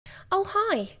Oh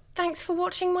hi, thanks for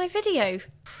watching my video.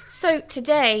 So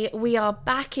today we are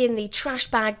back in the Trash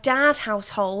Bag Dad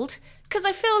household because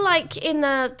I feel like in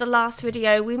the last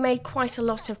video we made quite a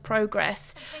lot of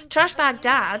progress. Trash Bag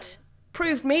Dad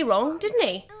proved me wrong, didn't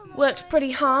he? Worked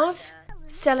pretty hard,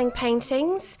 selling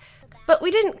paintings, but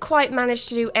we didn't quite manage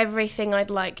to do everything I'd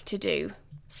like to do.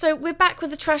 So we're back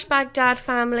with the Trash Bag Dad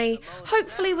family.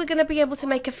 Hopefully we're going to be able to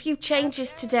make a few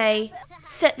changes today,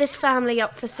 set this family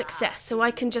up for success so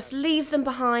I can just leave them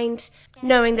behind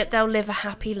knowing that they'll live a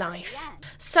happy life.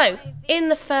 So, in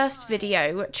the first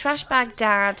video, Trash Bag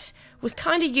Dad was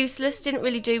kind of useless, didn't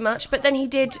really do much, but then he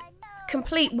did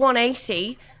complete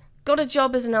 180, got a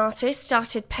job as an artist,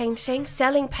 started painting,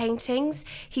 selling paintings,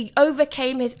 he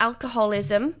overcame his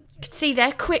alcoholism, you can see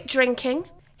there, quit drinking.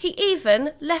 He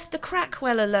even left the crack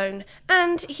well alone,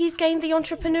 and he's gained the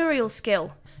entrepreneurial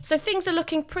skill. So things are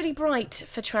looking pretty bright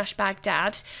for Trash Bag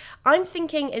Dad. I'm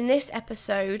thinking in this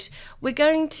episode, we're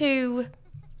going to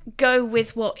go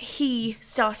with what he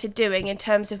started doing in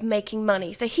terms of making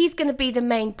money. So he's going to be the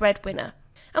main breadwinner.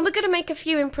 And we're going to make a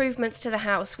few improvements to the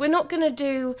house. We're not going to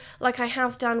do like I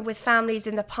have done with families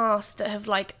in the past that have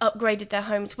upgraded their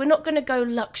homes. We're not going to go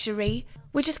luxury.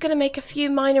 We're just going to make a few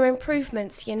minor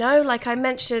improvements, you know? Like I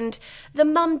mentioned, the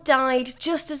mum died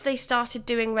just as they started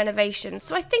doing renovations.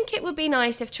 So I think it would be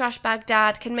nice if Trash Bag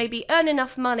Dad can maybe earn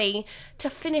enough money to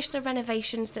finish the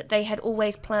renovations that they had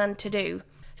always planned to do.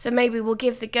 So maybe we'll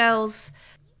give the girls'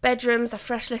 bedrooms a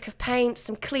fresh lick of paint,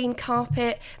 some clean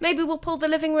carpet. Maybe we'll pull the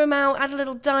living room out, add a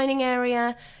little dining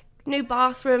area, new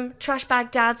bathroom. Trash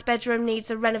Bag Dad's bedroom needs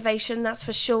a renovation, that's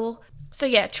for sure. So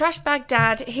yeah, Trash Bag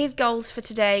Dad, his goals for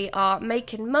today are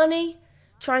making money,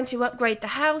 trying to upgrade the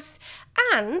house,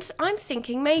 and I'm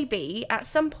thinking maybe at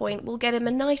some point we'll get him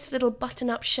a nice little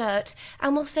button-up shirt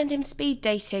and we'll send him speed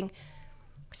dating.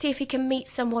 See if he can meet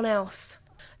someone else.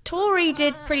 Tori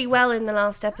did pretty well in the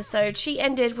last episode. She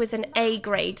ended with an A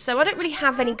grade, so I don't really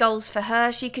have any goals for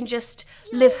her. She can just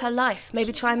live her life,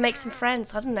 maybe try and make some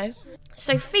friends, I don't know.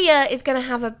 Sophia is going to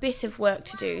have a bit of work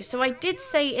to do. So I did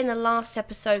say in the last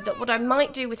episode that what I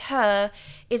might do with her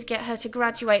is get her to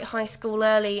graduate high school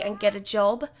early and get a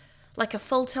job, like a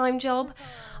full-time job.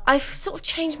 I've sort of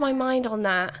changed my mind on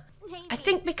that. I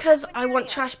think because I want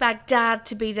Trash Bag Dad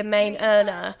to be the main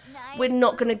earner, we're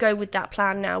not going to go with that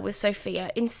plan now with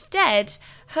Sophia. Instead,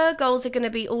 her goals are going to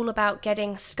be all about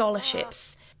getting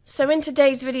scholarships. So in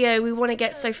today's video, we want to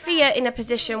get Sophia in a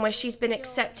position where she's been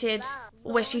accepted,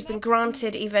 where she's been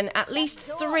granted even at least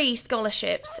 3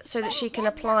 scholarships so that she can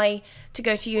apply to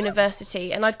go to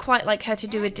university. And I'd quite like her to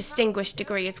do a distinguished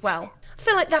degree as well. I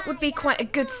feel like that would be quite a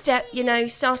good step, you know,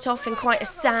 start off in quite a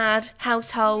sad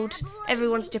household,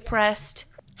 everyone's depressed.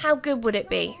 How good would it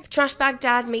be if Trash Bag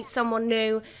Dad meets someone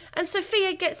new and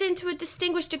Sophia gets into a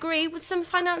distinguished degree with some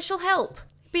financial help?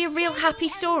 It'd be a real happy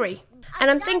story. And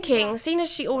I'm thinking, seeing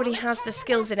as she already has the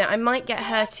skills in it, I might get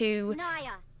her to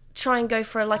try and go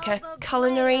for a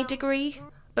culinary degree.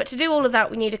 But to do all of that,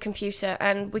 we need a computer,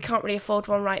 and we can't really afford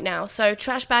one right now. So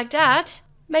Trash Bag Dad,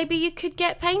 maybe you could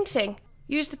get painting.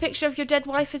 Use the picture of your dead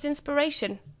wife as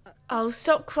inspiration. Oh,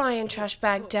 stop crying, Trash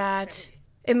Bag Dad.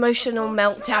 Emotional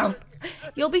meltdown.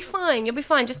 You'll be fine,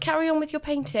 just carry on with your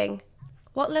painting.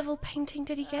 What level painting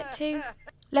did he get to?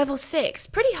 Level 6,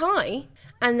 pretty high.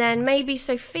 And then maybe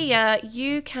Sophia,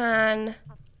 you can,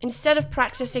 instead of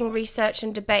practicing research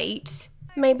and debate,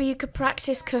 maybe you could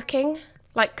practice cooking.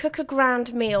 Like cook a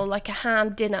grand meal, like a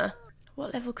ham dinner.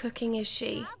 What level cooking is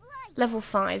she? Level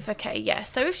 5, okay, yeah.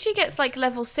 So if she gets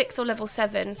level 6 or level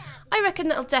 7, I reckon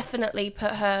that'll definitely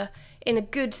put her in a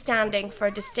good standing for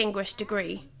a distinguished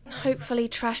degree. Hopefully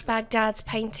Trash Bag Dad's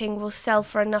painting will sell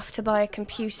for enough to buy a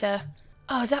computer.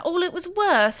 Oh, is that all it was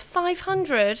worth?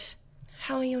 500?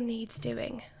 How are your needs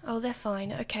doing? Oh, they're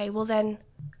fine. Okay, well then,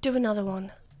 do another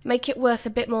one. Make it worth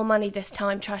a bit more money this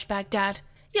time, Trash Bag Dad.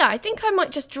 Yeah, I think I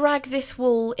might just drag this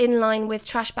wall in line with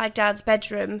Trash Bag Dad's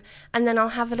bedroom, and then I'll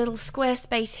have a little square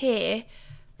space here,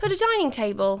 put a dining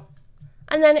table.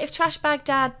 And then if Trash Bag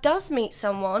Dad does meet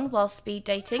someone while speed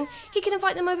dating, he can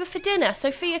invite them over for dinner.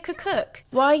 Sophia could cook.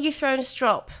 Why are you throwing a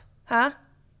strop? Huh?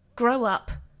 Grow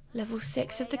up. Level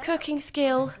 6 of the cooking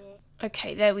skill.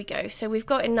 Okay, there we go. So we've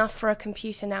got enough for a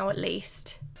computer now at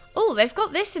least. Oh, they've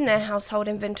got this in their household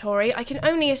inventory. I can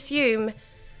only assume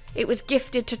it was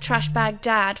gifted to Trash Bag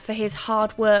Dad for his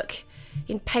hard work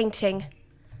in painting.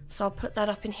 So I'll put that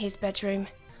up in his bedroom.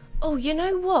 Oh, you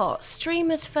know what?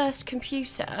 Streamer's first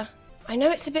computer. I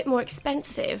know it's a bit more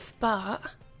expensive, but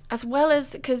as well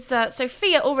as, because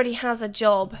Sophia already has a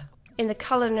job in the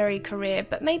culinary career,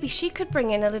 but maybe she could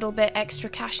bring in a little bit extra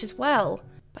cash as well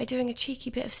by doing a cheeky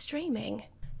bit of streaming.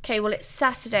 Okay, well, it's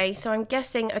Saturday, so I'm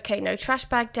guessing... Okay, no, Trash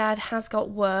Bag Dad has got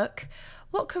work.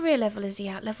 What career level is he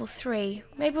at? Level 3.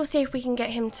 Maybe we'll see if we can get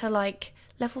him to, like,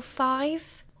 level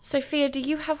 5. Sophia, do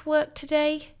you have work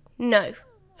today? No.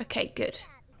 Okay, good.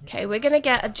 Okay, we're going to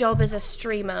get a job as a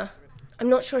streamer. I'm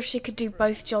not sure if she could do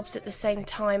both jobs at the same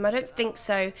time. I don't think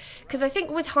so. Because I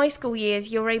think with high school years,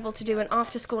 you're able to do an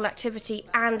after-school activity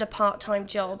and a part-time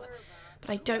job. But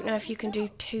I don't know if you can do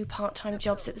 2 part-time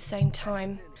jobs at the same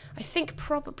time. I think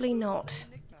probably not.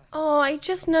 Oh, I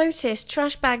just noticed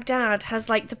Trash Bag Dad has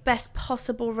like the best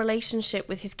possible relationship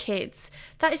with his kids.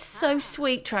 That is so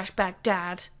sweet, Trash Bag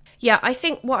Dad. Yeah, I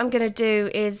think what I'm going to do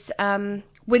is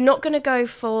we're not going to go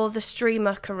for the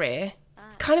streamer career.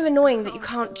 It's kind of annoying that you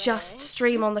can't just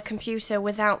stream on the computer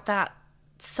without that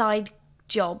side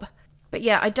job. But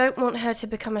yeah, I don't want her to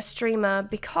become a streamer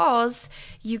because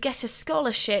you get a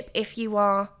scholarship if you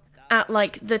are at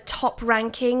like the top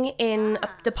ranking in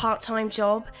the part-time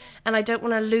job, and I don't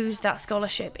want to lose that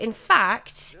scholarship. In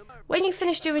fact, when you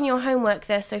finish doing your homework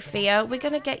there, Sophia, we're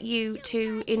going to get you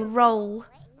to enroll.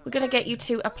 We're going to get you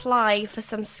to apply for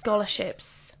some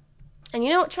scholarships. And you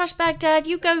know what, Trash Bag Dad?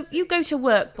 You go to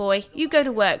work, boy. You go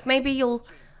to work. Maybe you'll...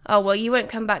 Oh, well, you won't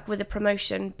come back with a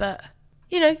promotion, but,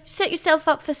 you know, set yourself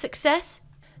up for success.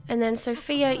 And then,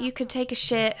 Sophia, you could take a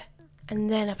shit and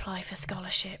then apply for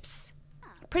scholarships.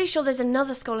 Pretty sure there's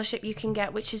another scholarship you can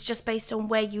get, which is just based on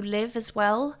where you live as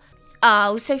well.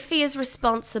 Oh, Sophia's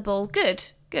responsible.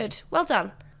 Good, good. Well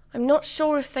done. I'm not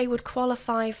sure if they would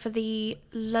qualify for the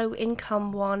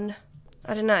low-income one.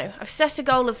 I don't know. I've set a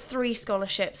goal of 3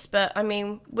 scholarships, but, I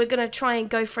mean, we're going to try and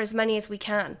go for as many as we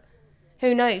can.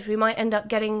 Who knows? We might end up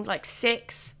getting, like,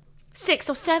 6. 6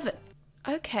 or 7.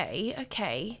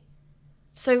 Okay.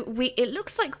 So it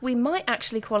looks like we might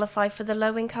actually qualify for the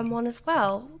low-income one as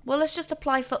well. Well, let's just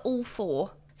apply for all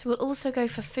 4. So we'll also go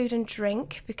for food and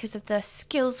drink because of the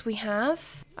skills we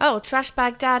have. Oh, Trash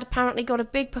Bag Dad apparently got a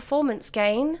big performance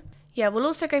gain. Yeah, we'll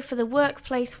also go for the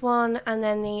workplace one and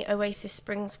then the Oasis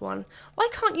Springs one. Why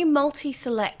can't you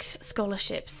multi-select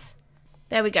scholarships?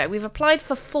 There we go. We've applied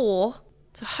for 4,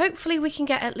 so hopefully we can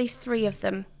get at least 3 of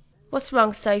them. What's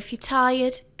wrong, Soph? You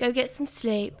tired? Go get some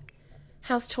sleep.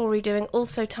 How's Tori doing?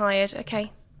 Also tired.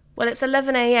 Okay. Well, it's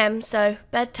 11 a.m, so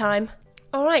bedtime.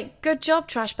 All right, good job,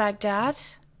 Trash Bag Dad.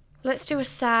 Let's do a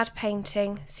sad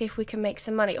painting, see if we can make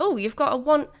some money. Oh, you've got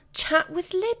a chat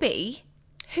with Libby?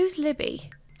 Who's Libby?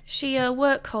 She a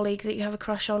work colleague that you have a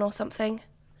crush on or something?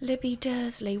 Libby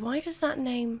Dursley. Why does that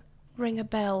name ring a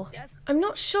bell? Yes. I'm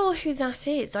not sure who that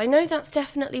is. I know that's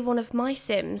definitely one of my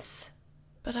Sims.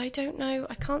 But I don't know.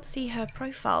 I can't see her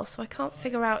profile, so I can't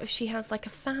figure out if she has like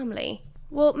a family.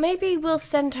 Well, maybe we'll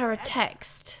send her a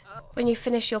text when you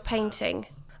finish your painting.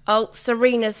 Oh,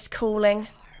 Serena's calling.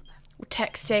 Or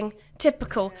texting.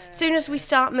 Typical. Soon as we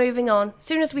start moving on,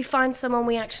 soon as we find someone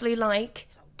we actually like,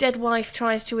 dead wife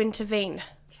tries to intervene.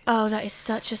 Oh, that is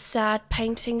such a sad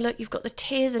painting. Look, you've got the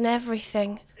tears and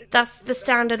everything. That's the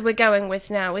standard we're going with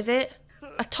now, is it?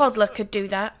 A toddler could do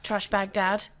that, Trash Bag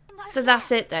Dad. So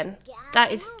that's it then.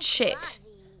 That is shit.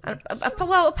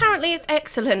 Well, apparently it's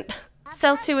excellent.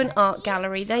 Sell to an art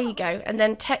gallery, there you go. And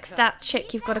then text that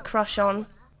chick you've got a crush on.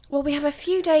 Well, we have a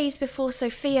few days before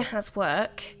Sophia has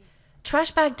work.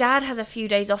 Trash Bag Dad has a few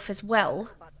days off as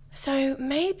well. So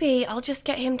maybe I'll just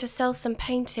get him to sell some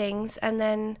paintings and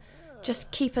then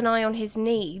just keep an eye on his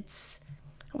needs.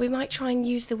 We might try and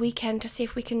use the weekend to see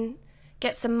if we can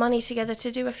get some money together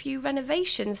to do a few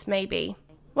renovations, maybe.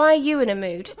 Why are you in a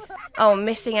mood? Oh,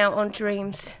 missing out on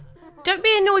dreams. Don't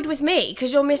be annoyed with me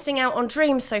because you're missing out on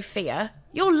dreams, Sophia.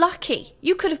 You're lucky.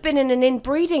 You could have been in an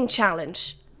inbreeding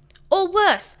challenge. Or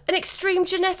worse, an extreme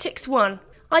genetics one.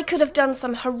 I could have done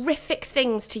some horrific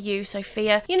things to you,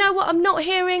 Sophia. You know what I'm not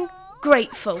hearing?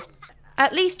 Grateful.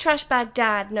 At least Trash Bag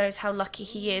Dad knows how lucky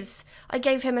he is. I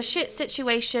gave him a shit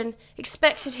situation,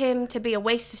 expected him to be a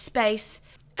waste of space,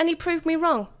 and he proved me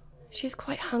wrong. She's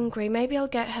quite hungry. Maybe I'll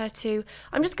get her to...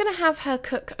 I'm just going to have her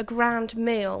cook a grand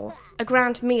meal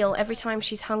every time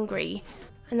she's hungry.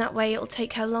 And that way it'll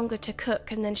take her longer to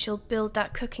cook and then she'll build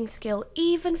that cooking skill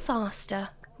even faster.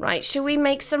 Right, shall we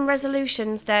make some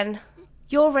resolutions then?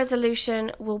 Your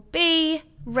resolution will be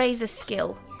raise a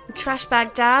skill. Trash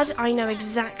Bag Dad, I know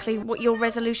exactly what your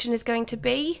resolution is going to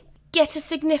be. Get a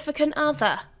significant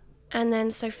other. And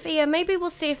then Sophia, maybe we'll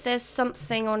see if there's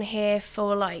something on here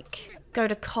for like... go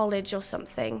to college or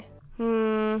something.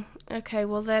 Okay,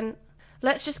 well then,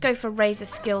 let's just go for raise a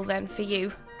skill then for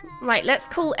you. Right, let's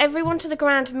call everyone to the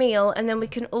grand meal and then we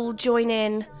can all join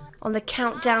in on the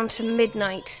countdown to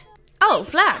midnight. Oh,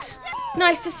 Vlad,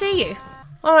 nice to see you.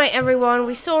 All right, everyone,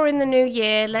 we saw in the new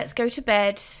year. Let's go to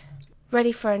bed.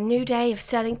 ready for a new day of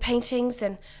selling paintings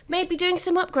and maybe doing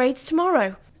some upgrades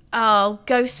tomorrow. Oh,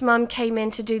 Ghost Mum came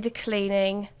in to do the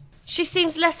cleaning. She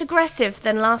seems less aggressive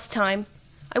than last time.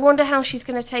 I wonder how she's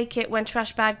going to take it when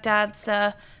Trash Bag Dad's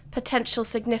potential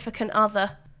significant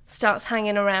other starts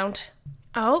hanging around.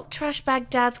 Oh, Trash Bag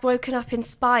Dad's woken up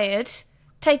inspired,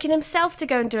 taking himself to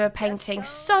go and do a painting.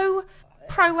 So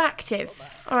proactive.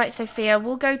 Alright, Sophia,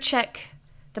 we'll go check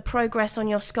the progress on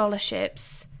your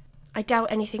scholarships. I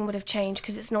doubt anything would have changed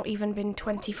because it's not even been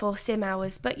 24 sim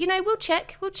hours. But, you know, we'll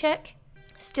check.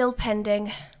 Still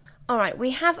pending. Alright,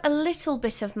 we have a little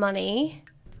bit of money.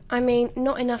 I mean,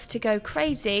 not enough to go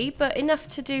crazy, but enough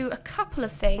to do a couple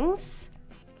of things.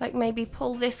 Like maybe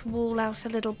pull this wall out a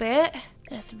little bit.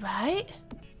 That's right.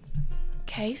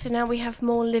 Okay, so now we have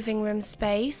more living room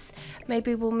space.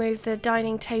 Maybe we'll move the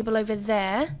dining table over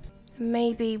there.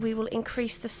 Maybe we will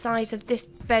increase the size of this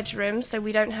bedroom so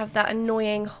we don't have that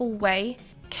annoying hallway.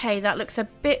 Okay, that looks a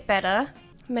bit better.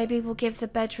 Maybe we'll give the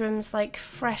bedrooms like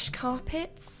fresh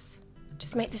carpets.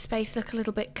 Just make the space look a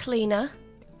little bit cleaner.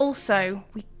 Also,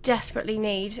 we desperately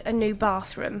need a new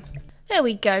bathroom. There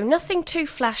we go, nothing too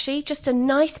flashy, just a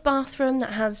nice bathroom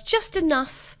that has just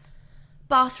enough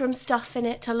bathroom stuff in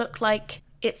it to look like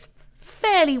it's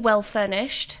fairly well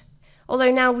furnished.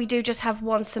 Although now we do just have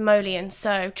one simoleon,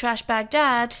 so Trash Bag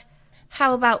Dad,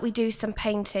 how about we do some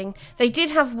painting? They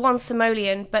did have one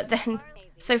simoleon, but then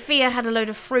Sophia had a load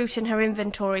of fruit in her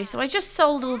inventory, so I just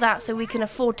sold all that so we can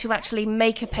afford to actually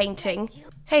make a painting.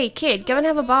 Hey kid, go and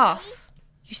have a bath.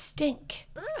 You stink.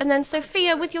 And then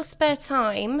Sophia, with your spare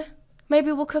time,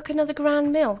 maybe we'll cook another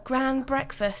grand meal, grand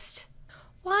breakfast.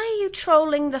 Why are you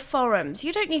trolling the forums?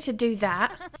 You don't need to do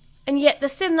that. And yet the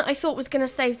sim that I thought was going to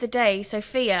save the day,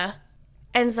 Sophia,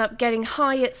 ends up getting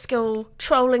high at school,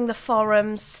 trolling the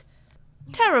forums.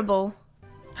 Terrible.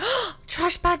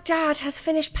 Trash Bag Dad has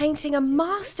finished painting a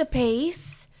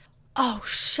masterpiece. Oh,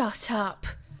 shut up.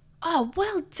 Oh,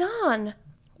 well done.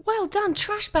 Well done,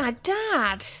 Trash Bag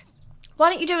Dad. Why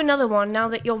don't you do another one now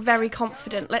that you're very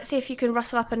confident? Let's see if you can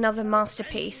rustle up another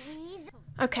masterpiece.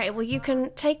 Okay, well you can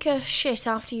take a shit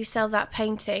after you sell that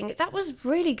painting. That was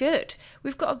really good.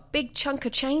 We've got a big chunk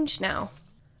of change now.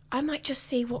 I might just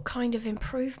see what kind of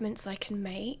improvements I can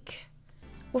make.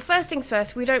 Well, first things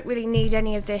first, we don't really need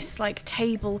any of this like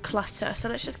table clutter, so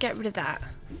let's just get rid of that.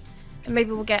 And maybe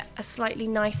we'll get a slightly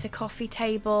nicer coffee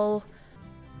table.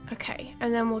 Okay,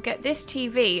 and then we'll get this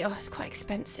TV. Oh, it's quite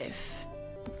expensive.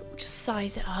 We'll just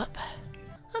size it up.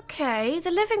 Okay,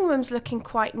 the living room's looking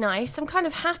quite nice. I'm kind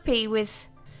of happy with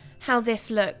how this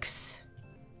looks.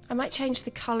 I might change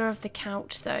the colour of the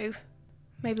couch though.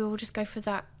 Maybe we'll just go for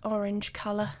that orange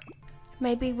colour.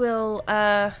 Maybe we'll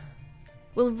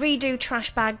redo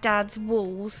Trash Bag Dad's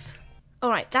walls.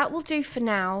 Alright, that will do for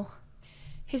now.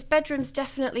 His bedroom's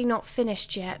definitely not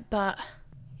finished yet, but,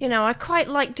 you know, I quite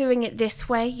like doing it this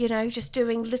way, you know, just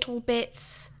doing little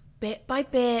bits, bit by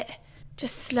bit.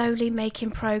 Just slowly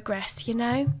making progress, you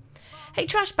know? Hey,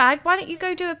 Trash Bag, why don't you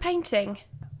go do a painting?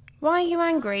 Why are you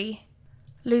angry?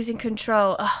 Losing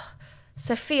control. Ugh.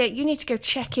 Sophia, you need to go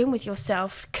check in with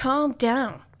yourself. Calm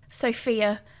down.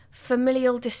 Sophia,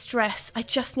 familial distress. I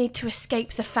just need to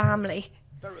escape the family.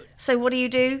 So what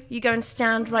do? You go and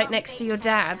stand right next to your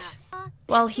dad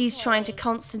while he's trying to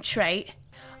concentrate.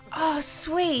 Oh,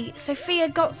 sweet. Sophia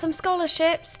got some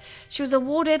scholarships. She was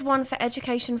awarded one for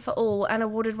Education for All and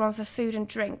awarded one for Food and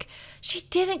Drink. She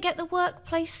didn't get the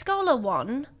Workplace Scholar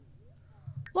one.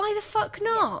 Why the fuck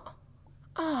not?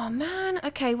 Oh, man.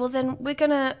 Okay, well then we're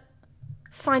gonna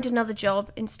find another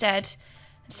job instead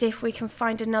and see if we can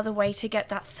find another way to get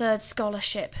that third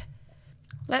scholarship.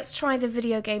 Let's try the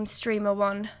video game streamer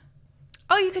one.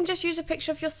 Oh, you can just use a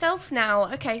picture of yourself now.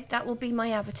 Okay, that will be my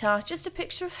avatar. Just a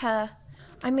picture of her.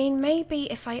 I mean,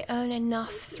 maybe if I earn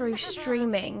enough through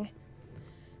streaming,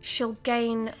 she'll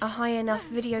gain a high enough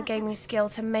video gaming skill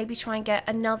to maybe try and get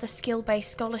another skill-based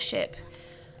scholarship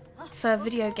for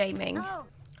video gaming.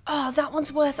 Oh, that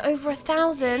one's worth over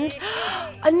 1,000.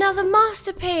 Another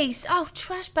masterpiece. Oh,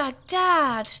 Trash Bag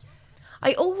Dad.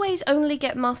 I always only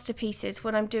get masterpieces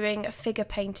when I'm doing a figure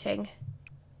painting.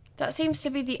 That seems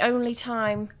to be the only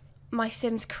time my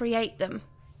Sims create them.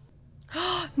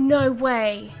 No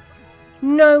way.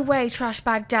 No way, Trash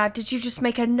Bag Dad, did you just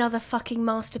make another fucking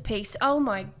masterpiece? Oh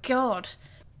my god.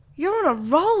 You're on a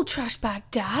roll, Trash Bag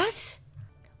Dad.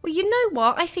 Well, you know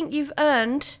what? I think you've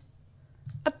earned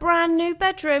a brand new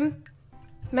bedroom.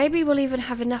 Maybe we'll even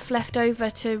have enough left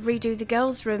over to redo the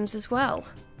girls' rooms as well.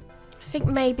 I think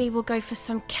maybe we'll go for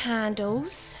some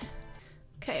candles.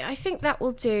 Okay, I think that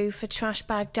will do for Trash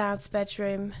Bag Dad's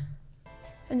bedroom.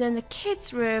 And then the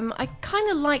kids' room, I kind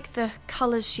of like the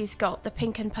colours she's got, the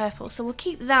pink and purple. So we'll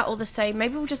keep that all the same.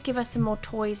 Maybe we'll just give her some more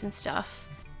toys and stuff.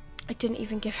 I didn't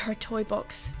even give her a toy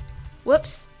box.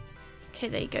 Whoops. Okay,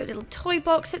 there you go. Little toy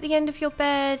box at the end of your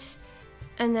bed.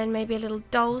 And then maybe a little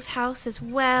doll's house as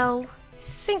well. I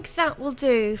think that will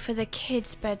do for the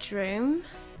kids' bedroom.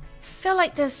 I feel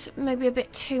like there's maybe a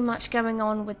bit too much going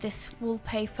on with this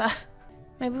wallpaper.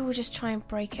 Maybe we'll just try and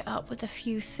break it up with a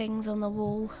few things on the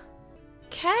wall.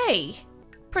 Okay,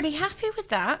 pretty happy with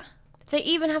that. They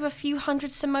even have a few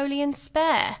hundred simoleons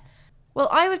spare. Well,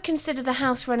 I would consider the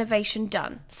house renovation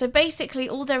done. So basically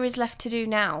all there is left to do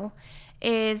now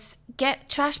is get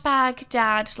Trash Bag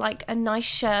Dad like a nice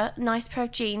shirt, nice pair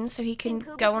of jeans so he can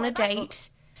go on a date.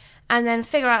 And then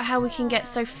figure out how we can get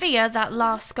Sophia that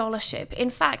last scholarship. In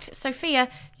fact, Sophia,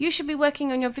 you should be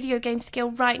working on your video game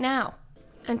skill right now.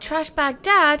 And Trash Bag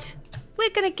Dad, we're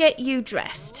gonna get you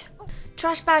dressed.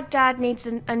 Trash Bag Dad needs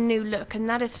a new look, and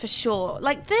that is for sure.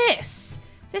 Like this.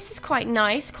 This is quite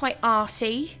nice, quite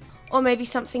arty. Or maybe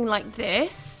something like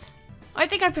this. I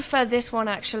think I prefer this one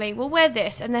actually. We'll wear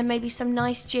this and then maybe some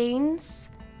nice jeans.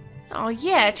 Oh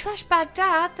yeah, Trash Bag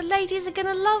Dad, the ladies are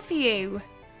gonna love you.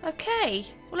 Okay,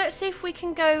 well let's see if we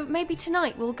can go, maybe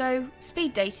tonight we'll go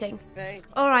speed dating.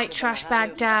 Alright, Trash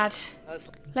Bag Dad,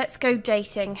 let's go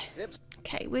dating.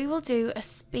 Okay, we will do a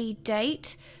speed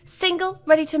date. Single,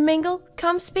 ready to mingle,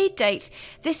 come speed date.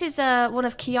 This is one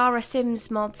of Kiara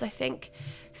Sims' mods, I think.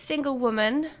 Single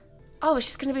woman. Oh, it's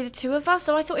just going to be the two of us?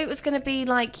 Oh, I thought it was going to be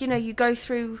like, you know, you go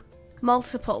through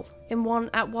multiple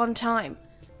at one time.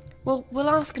 Well, we'll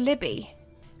ask Libby.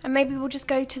 And maybe we'll just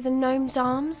go to the Gnome's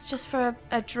Arms just for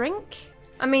a drink.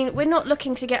 I mean, we're not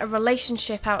looking to get a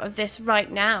relationship out of this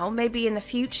right now, maybe in the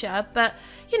future. But,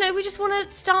 you know, we just want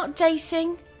to start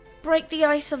dating. Break the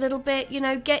ice a little bit, you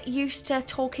know, get used to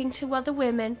talking to other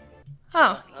women.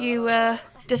 Oh, you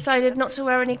decided not to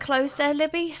wear any clothes there,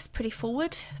 Libby? That's pretty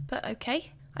forward, but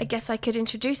okay. I guess I could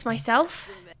introduce myself.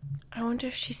 I wonder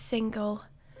if she's single.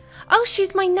 Oh,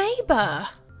 she's my neighbour.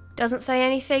 Doesn't say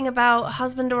anything about a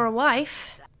husband or a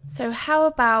wife. So how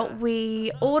about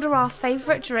we order our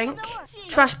favourite drink?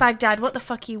 Trash Bag Dad, what the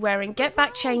fuck are you wearing? Get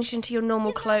back changed into your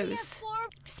normal clothes.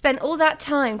 Spent all that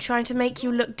time trying to make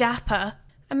you look dapper.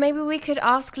 And maybe we could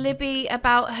ask Libby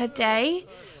about her day.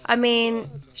 I mean,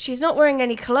 she's not wearing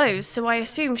any clothes, so I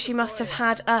assume she must have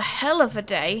had a hell of a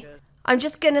day. I'm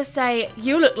just gonna say,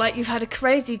 you look like you've had a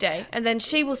crazy day. And then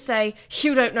she will say,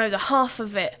 you don't know the half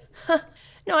of it.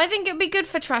 No, I think it'd be good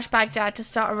for Trash Bag Dad to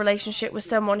start a relationship with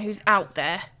someone who's out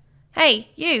there.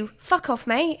 Hey, you, fuck off,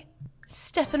 mate.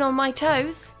 Stepping on my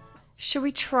toes. Should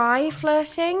we try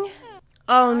flirting?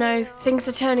 Oh no, things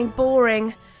are turning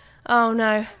boring. Oh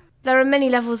no. There are many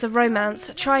levels of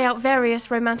romance. Try out various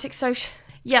romantic social...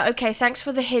 Yeah, okay, thanks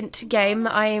for the hint, game.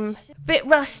 I'm a bit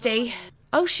rusty.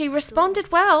 Oh, she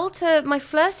responded well to my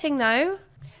flirting, though.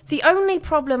 The only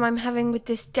problem I'm having with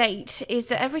this date is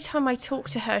that every time I talk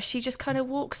to her, she just kind of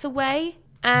walks away.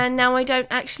 And now I don't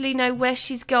actually know where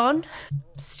she's gone.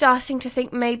 Starting to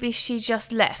think maybe she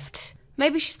just left.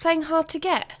 Maybe she's playing hard to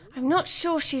get. I'm not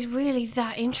sure she's really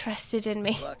that interested in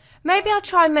me. Maybe I'll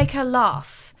try and make her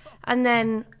laugh. And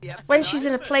then, when she's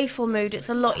in a playful mood, it's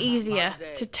a lot easier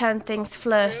to turn things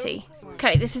flirty.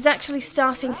 Okay, this is actually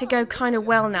starting to go kind of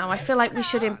well now. I feel like we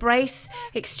should embrace,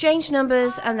 exchange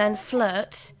numbers, and then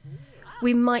flirt.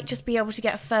 We might just be able to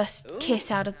get a first kiss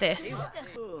out of this.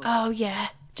 Oh yeah,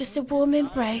 just a warm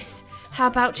embrace. How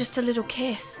about just a little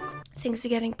kiss? Things are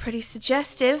getting pretty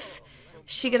suggestive.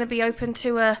 Is she going to be open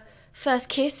to a first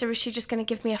kiss, or is she just going to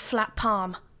give me a flat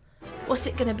palm? What's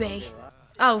it going to be?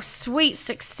 Oh, sweet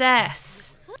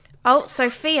success. Oh,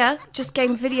 Sophia just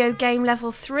gained video game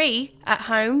level 3 at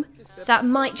home. That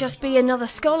might just be another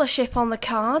scholarship on the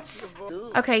cards.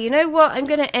 Okay, you know what? I'm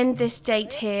going to end this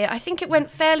date here. I think it went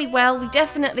fairly well. We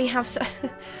definitely have...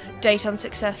 Date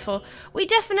unsuccessful. We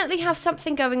definitely have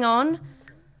something going on.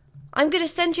 I'm going to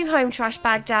send you home, Trash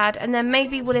Bag Dad, and then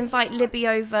maybe we'll invite Libby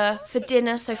over for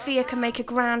dinner. Sophia can make a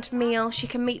grand meal. She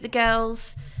can meet the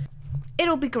girls.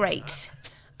 It'll be great.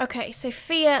 Okay,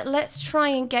 Sophia, let's try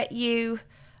and get you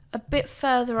a bit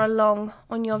further along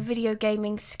on your video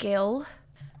gaming skill.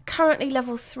 Currently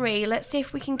level 3. Let's see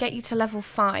if we can get you to level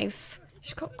 5.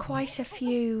 She's got quite a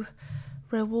few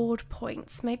reward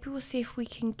points. Maybe we'll see if we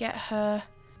can get her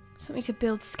something to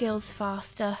build skills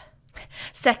faster.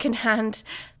 Secondhand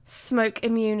smoke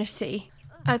immunity.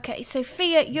 Okay,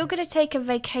 Sophia, you're going to take a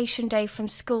vacation day from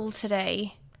school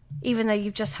today, even though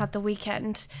you've just had the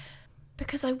weekend.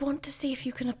 Because I want to see if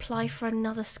you can apply for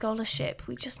another scholarship.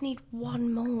 We just need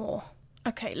one more.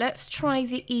 Okay, let's try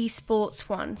the esports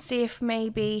one. See if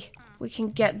maybe we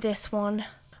can get this one.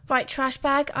 Right, trash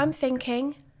bag, I'm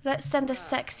thinking, let's send a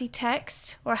sexy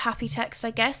text, or a happy text,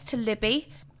 I guess, to Libby.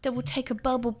 Then we'll take a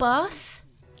bubble bath.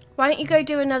 Why don't you go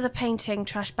do another painting,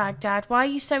 trash bag dad? Why are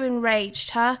you so enraged,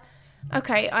 huh?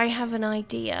 Okay, I have an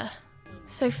idea.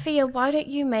 Sophia, why don't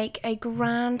you make a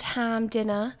grand ham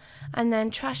dinner, and then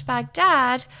trash bag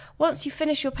dad, once you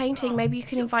finish your painting, maybe you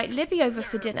can invite Libby over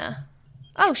for dinner.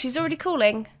 Oh, she's already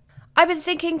calling. I've been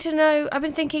thinking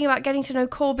about getting to know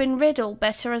Corbin Riddle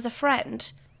better as a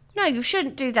friend. No, you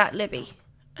shouldn't do that, Libby.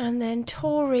 And then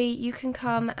Tori, you can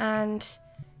come and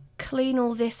clean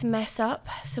all this mess up,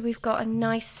 so we've got a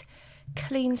nice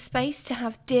clean space to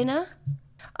have dinner.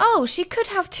 Oh, she could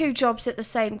have 2 jobs at the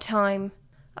same time.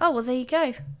 Oh, well, there you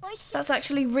go. That's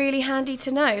actually really handy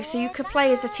to know, so you could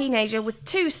play as a teenager with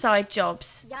 2 side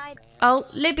jobs. Oh,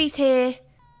 Libby's here.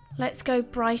 Let's go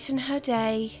brighten her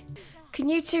day. Can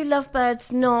you 2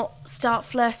 lovebirds not start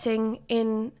flirting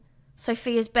in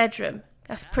Sophia's bedroom?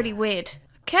 That's pretty weird.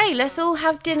 Okay, let's all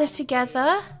have dinner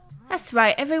together. That's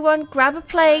right, everyone, grab a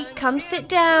plate, come sit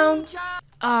down.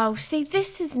 Oh, see,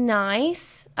 this is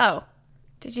nice. Oh,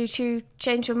 did you 2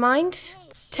 change your mind?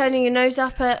 Turning your nose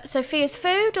up at Sophia's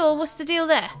food, or what's the deal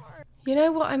there? You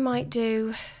know what I might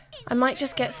do? I might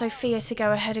just get Sophia to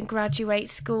go ahead and graduate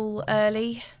school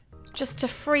early, just to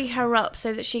free her up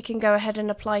so that she can go ahead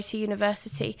and apply to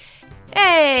university.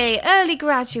 Hey, early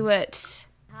graduate.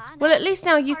 Well, at least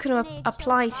now you can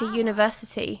apply to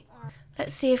university.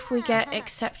 Let's see if we get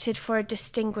accepted for a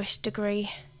distinguished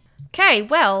degree. Okay,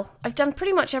 well, I've done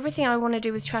pretty much everything I want to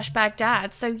do with Trash Bag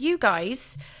Dad, so you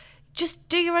guys just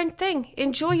do your own thing.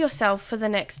 Enjoy yourself for the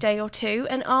next day or 2,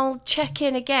 and I'll check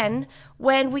in again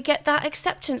when we get that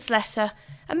acceptance letter,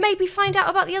 and maybe find out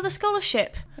about the other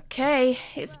scholarship. Okay,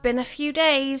 it's been a few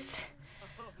days.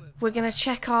 We're going to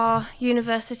check our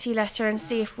university letter and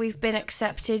see if we've been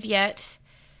accepted yet.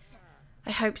 I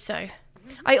hope so.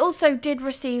 I also did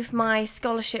receive my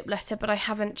scholarship letter, but I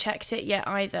haven't checked it yet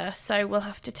either, so we'll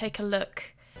have to take a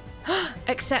look.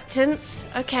 Acceptance.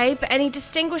 Okay, but any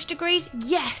distinguished degrees?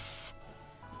 Yes!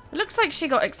 It looks like she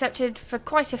got accepted for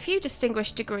quite a few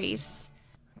distinguished degrees.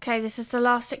 Okay, this is the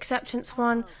last acceptance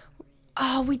one.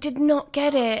 Oh, we did not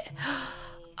get it.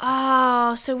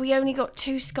 Oh, so we only got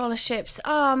 2 scholarships.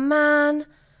 Oh, man.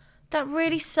 That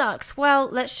really sucks. Well,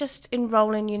 let's just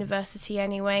enroll in university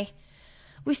anyway.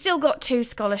 We still got 2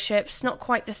 scholarships, not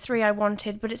quite the 3 I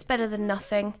wanted, but it's better than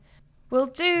nothing. We'll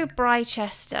do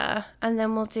Brychester, and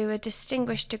then we'll do a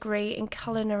distinguished degree in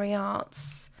culinary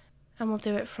arts, and we'll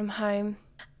do it from home.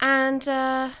 And,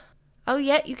 oh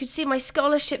yeah, you can see my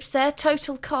scholarships there,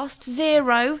 total cost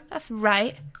 0, that's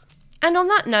right. And on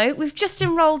that note, we've just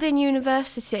enrolled in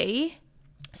university,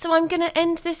 so I'm going to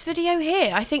end this video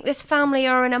here. I think this family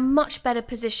are in a much better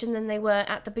position than they were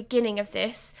at the beginning of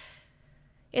this,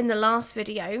 in the last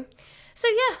video. So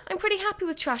yeah, I'm pretty happy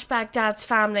with Trash Bag Dad's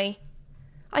family.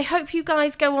 I hope you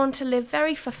guys go on to live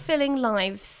very fulfilling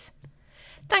lives.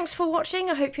 Thanks for watching.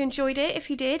 I hope you enjoyed it. If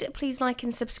you did, please like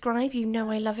and subscribe. You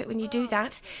know I love it when you do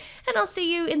that. And I'll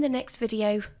see you in the next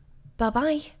video.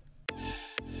 Bye-bye.